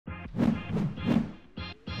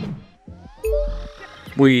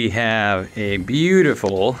We have a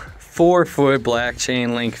beautiful 4-foot black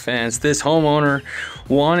chain link fence. This homeowner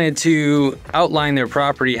wanted to outline their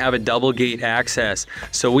property, have a double gate access.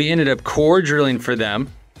 So we ended up core drilling for them,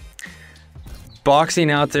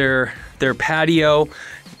 boxing out their patio.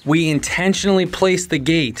 We intentionally placed the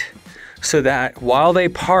gate so that while they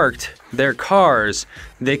parked their cars,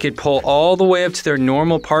 they could pull all the way up to their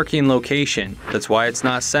normal parking location. That's why it's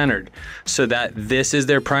not centered. So that this is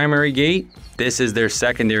their primary gate, this is their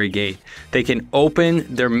secondary gate. They can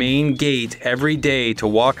open their main gate every day to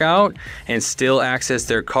walk out and still access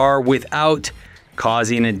their car without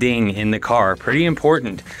causing a ding in the car. Pretty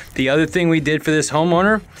important. The other thing we did for this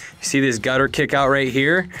homeowner, you see this gutter kick out right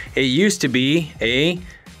here? It used to be a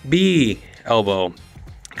B elbow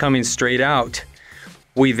coming straight out.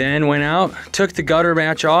 We then went out, took the gutter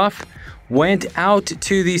match off, went out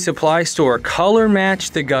to the supply store, color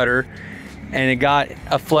matched the gutter, and it got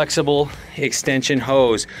a flexible extension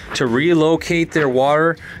hose to relocate their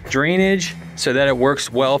water drainage so that it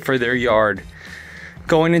works well for their yard.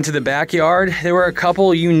 Going into the backyard, there were a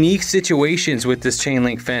couple unique situations with this chain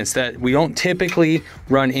link fence that we don't typically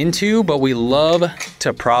run into, but we love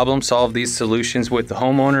to problem solve these solutions with the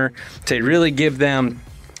homeowner to really give them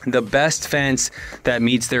the best fence that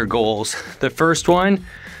meets their goals. The first one,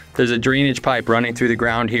 there's a drainage pipe running through the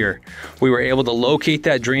ground here. We were able to locate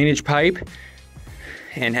that drainage pipe,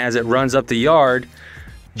 and as it runs up the yard,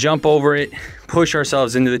 jump over it, push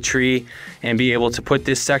ourselves into the tree, and be able to put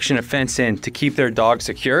this section of fence in to keep their dog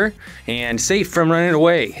secure and safe from running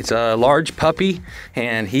away. It's a large puppy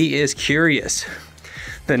and he is curious.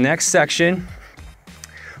 The next section,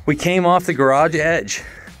 we came off the garage edge.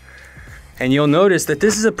 And you'll notice that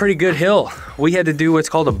this is a pretty good hill. We had to do what's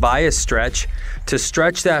called a bias stretch to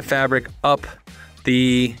stretch that fabric up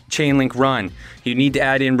the chain link run. You need to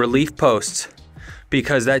add in relief posts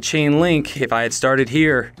because that chain link, if I had started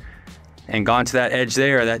here and gone to that edge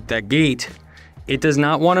there, that gate, it does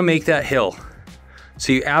not want to make that hill.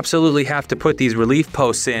 So you absolutely have to put these relief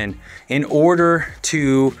posts in order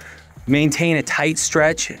to maintain a tight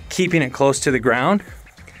stretch, keeping it close to the ground.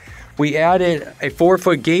 We added a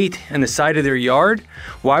 4-foot gate in the side of their yard.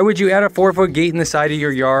 Why would you add a 4-foot gate in the side of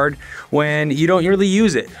your yard when you don't really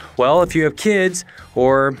use it? Well, if you have kids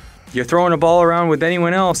or you're throwing a ball around with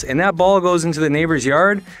anyone else and that ball goes into the neighbor's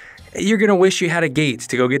yard, you're gonna wish you had a gate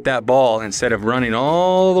to go get that ball instead of running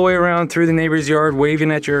all the way around through the neighbor's yard, waving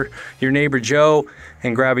at your neighbor Joe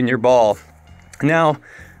and grabbing your ball. Now,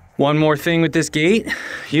 one more thing with this gate,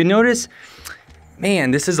 you notice,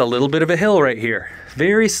 man, this is a little bit of a hill right here.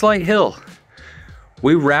 Very slight hill.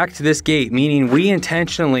 We racked this gate, meaning we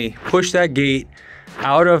intentionally pushed that gate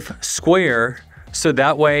out of square so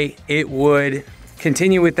that way it would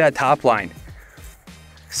continue with that top line.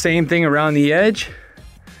 Same thing around the edge,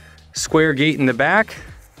 square gate in the back.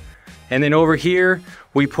 And then over here,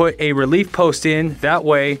 we put a relief post in. That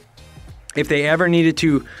way, if they ever needed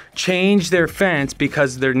to change their fence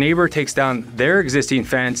because their neighbor takes down their existing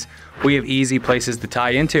fence, we have easy places to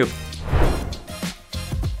tie into.